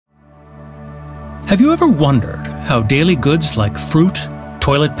Have you ever wondered how daily goods like fruit,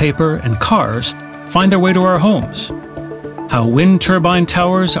 toilet paper, and cars find their way to our homes? How wind turbine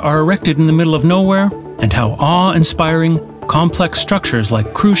towers are erected in the middle of nowhere, and how awe-inspiring, complex structures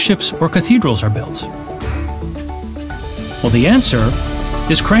like cruise ships or cathedrals are built? Well, the answer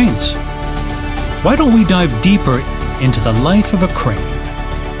is cranes. Why don't we dive deeper into the life of a crane?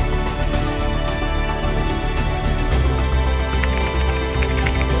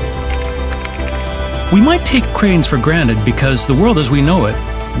 We might take cranes for granted because the world as we know it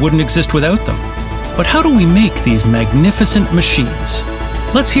wouldn't exist without them. But how do we make these magnificent machines?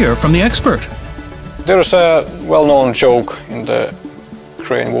 Let's hear from the expert. There's a well-known joke in the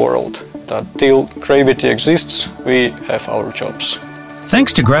crane world that till gravity exists, we have our jobs.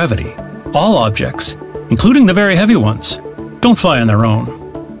 Thanks to gravity, all objects, including the very heavy ones, don't fly on their own.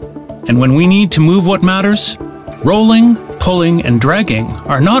 And when we need to move what matters, rolling, pulling, and dragging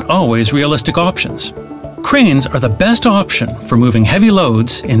are not always realistic options. Cranes are the best option for moving heavy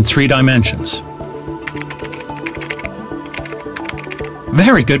loads in 3 dimensions.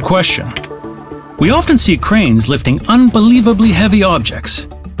 Very good question. We often see cranes lifting unbelievably heavy objects,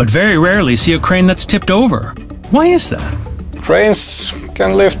 but very rarely see a crane that's tipped over. Why is that? Cranes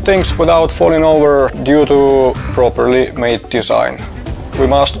can lift things without falling over due to properly made design. We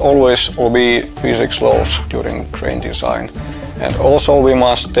must always obey physics laws during crane design, and also we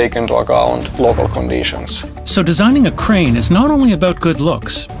must take into account local conditions. So designing a crane is not only about good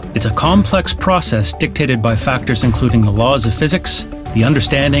looks, it's a complex process dictated by factors including the laws of physics, the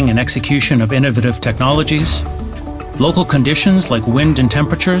understanding and execution of innovative technologies, local conditions like wind and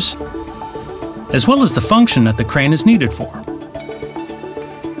temperatures, as well as the function that the crane is needed for.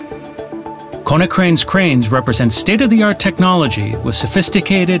 Konecranes cranes represent state-of-the-art technology with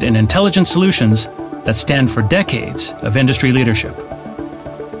sophisticated and intelligent solutions that stand for decades of industry leadership.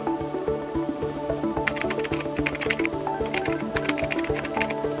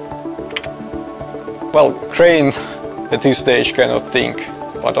 Well, crane at this stage cannot think,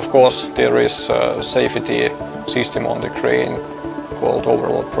 but of course there is a safety system on the crane called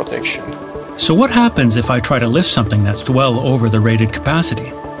overload protection. So what happens if I try to lift something that's well over the rated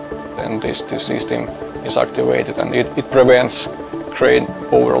capacity? Then this system is activated and it prevents crane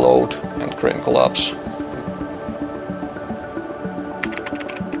overload and crane collapse.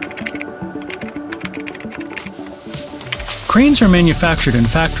 Cranes are manufactured in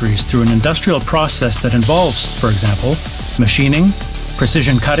factories through an industrial process that involves, for example, machining,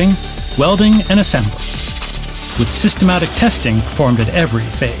 precision cutting, welding, and assembly, with systematic testing performed at every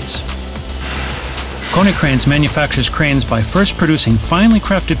phase. Konecranes manufactures cranes by first producing finely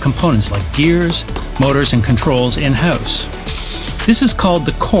crafted components like gears, motors, and controls in-house. This is called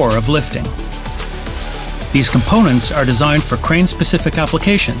the core of lifting. These components are designed for crane-specific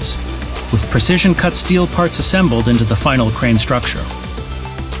applications, with precision-cut steel parts assembled into the final crane structure.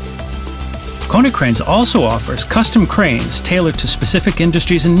 Konecranes also offers custom cranes tailored to specific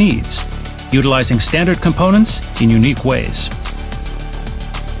industries and needs, utilizing standard components in unique ways.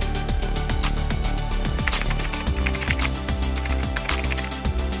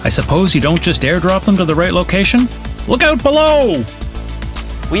 I suppose you don't just airdrop them to the right location? Look out below!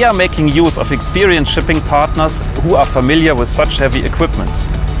 We are making use of experienced shipping partners who are familiar with such heavy equipment.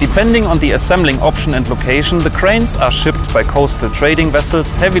 Depending on the assembling option and location, the cranes are shipped by coastal trading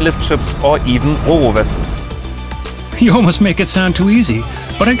vessels, heavy lift ships, or even ro-ro vessels. You almost make it sound too easy,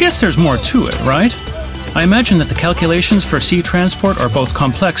 but I guess there's more to it, right? I imagine that the calculations for sea transport are both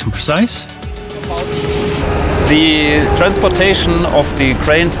complex and precise. The transportation of the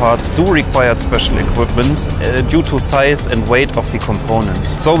crane parts do require special equipment due to size and weight of the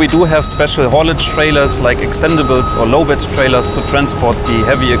components. So we do have special haulage trailers like extendables or low bed trailers to transport the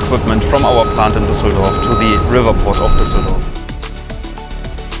heavy equipment from our plant in Düsseldorf to the river port of Düsseldorf.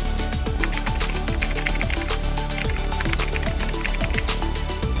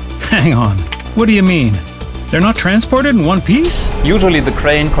 Hang on, what do you mean? They're not transported in one piece? Usually the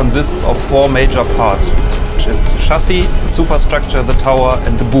crane consists of 4 major parts, which is the chassis, the superstructure, the tower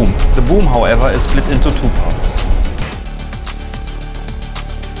and the boom. The boom, however, is split into 2 parts.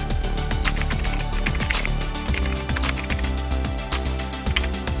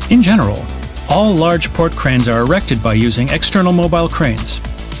 In general, all large port cranes are erected by using external mobile cranes.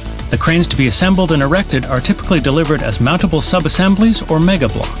 The cranes to be assembled and erected are typically delivered as mountable sub-assemblies or mega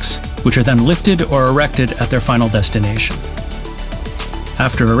blocks, which are then lifted or erected at their final destination.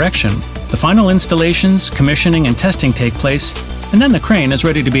 After erection, the final installations, commissioning, and testing take place, and then the crane is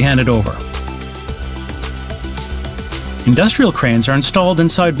ready to be handed over. Industrial cranes are installed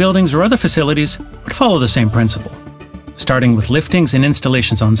inside buildings or other facilities, but follow the same principle. Starting with liftings and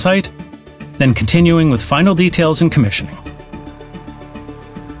installations on site, then continuing with final details and commissioning.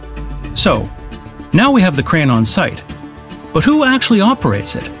 So, now we have the crane on site, but who actually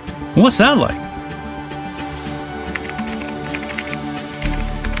operates it? What's that like?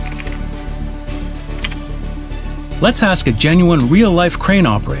 Let's ask a genuine real-life crane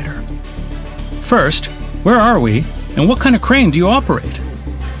operator. First, where are we and what kind of crane do you operate?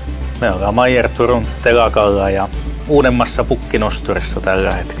 Me ollaan Maier Turun telakalla ja uudemmassa pukkinosturissa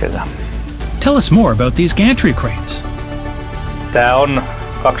tällä hetkellä. Tell us more about these gantry cranes. Tää on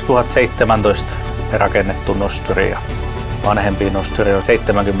 2017 rakennettu nosturi ja vanhempi nosturi on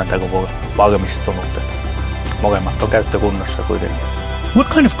 70-luvulla valmistunut. Molemmat on käyttökunnossa kuitenkin. What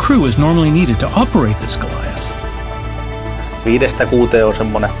kind of crew is normally needed to operate this Goliath? 5-6 on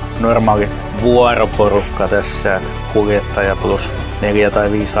semmonen normaali vuoroporukka tässä, että kuljettaja plus 4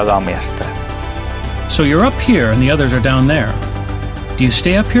 tai 5 alamiestä. So you're up here and the others are down there. Do you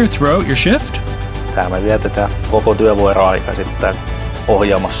stay up here throughout your shift? Täällä me vietetään koko työvuoroaika sitten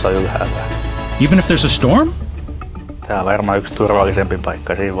ohjaamossa ylhäällä. Even if there's a storm? Tää on varmaan yksi turvallisempi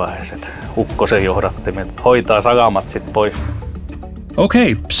paikka siinä vaiheessa, että ukkosen johdattimet hoitaa salamat sit pois.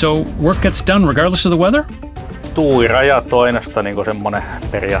 Okay, so work gets done regardless of the weather? Tuulirajat on ainoastaan niin semmonen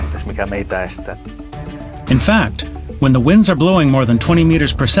periaatteessa, mikä meitä estää. In fact, when the winds are blowing more than 20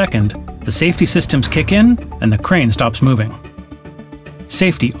 meters per second, the safety systems kick in and the crane stops moving.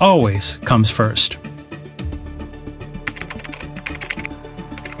 Safety always comes first.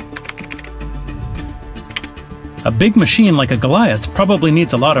 A big machine like a Goliath probably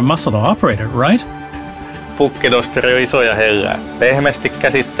needs a lot of muscle to operate it, right? Pukkinosturi on iso ja hellää. Pehmeästi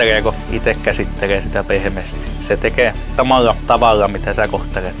käsittelee, kun itse käsittelee sitä pehmeästi. Se tekee samalla tavalla, mitä sä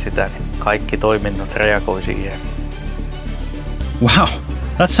kohtelet sitä, niin kaikki toiminnot reagoi siihen. Wow,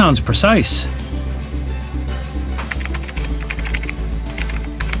 that sounds precise.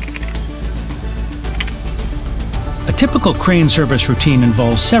 A typical crane service routine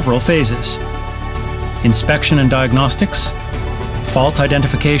involves several phases: inspection and diagnostics, fault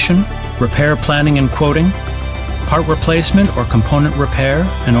identification, repair planning and quoting, part replacement or component repair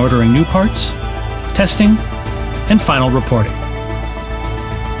and ordering new parts, testing, and final reporting.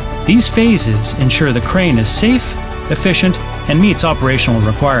 These phases ensure the crane is safe, efficient, and meets operational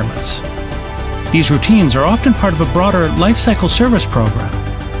requirements. These routines are often part of a broader life cycle service program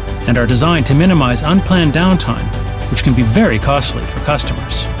and are designed to minimize unplanned downtime, which can be very costly for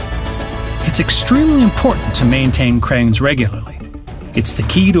customers. It's extremely important to maintain cranes regularly. It's the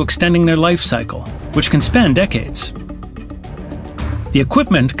key to extending their life cycle, which can span decades. The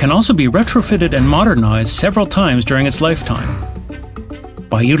equipment can also be retrofitted and modernized several times during its lifetime.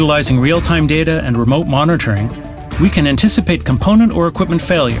 By utilizing real-time data and remote monitoring, we can anticipate component or equipment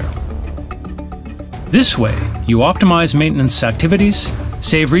failure. This way, you optimize maintenance activities,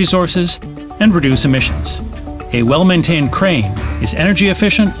 save resources, and reduce emissions. A well-maintained crane is energy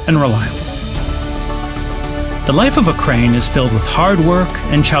efficient and reliable. The life of a crane is filled with hard work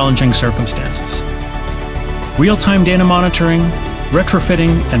and challenging circumstances. Real-time data monitoring, retrofitting,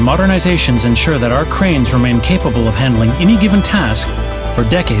 and modernizations ensure that our cranes remain capable of handling any given task for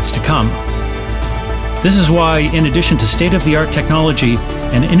decades to come. This is why, in addition to state-of-the-art technology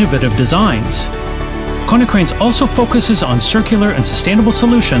and innovative designs, Konecranes also focuses on circular and sustainable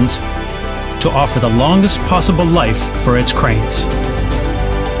solutions to offer the longest possible life for its cranes.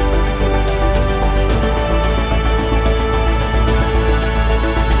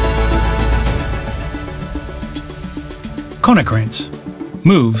 Konecranes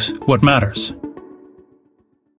moves what matters.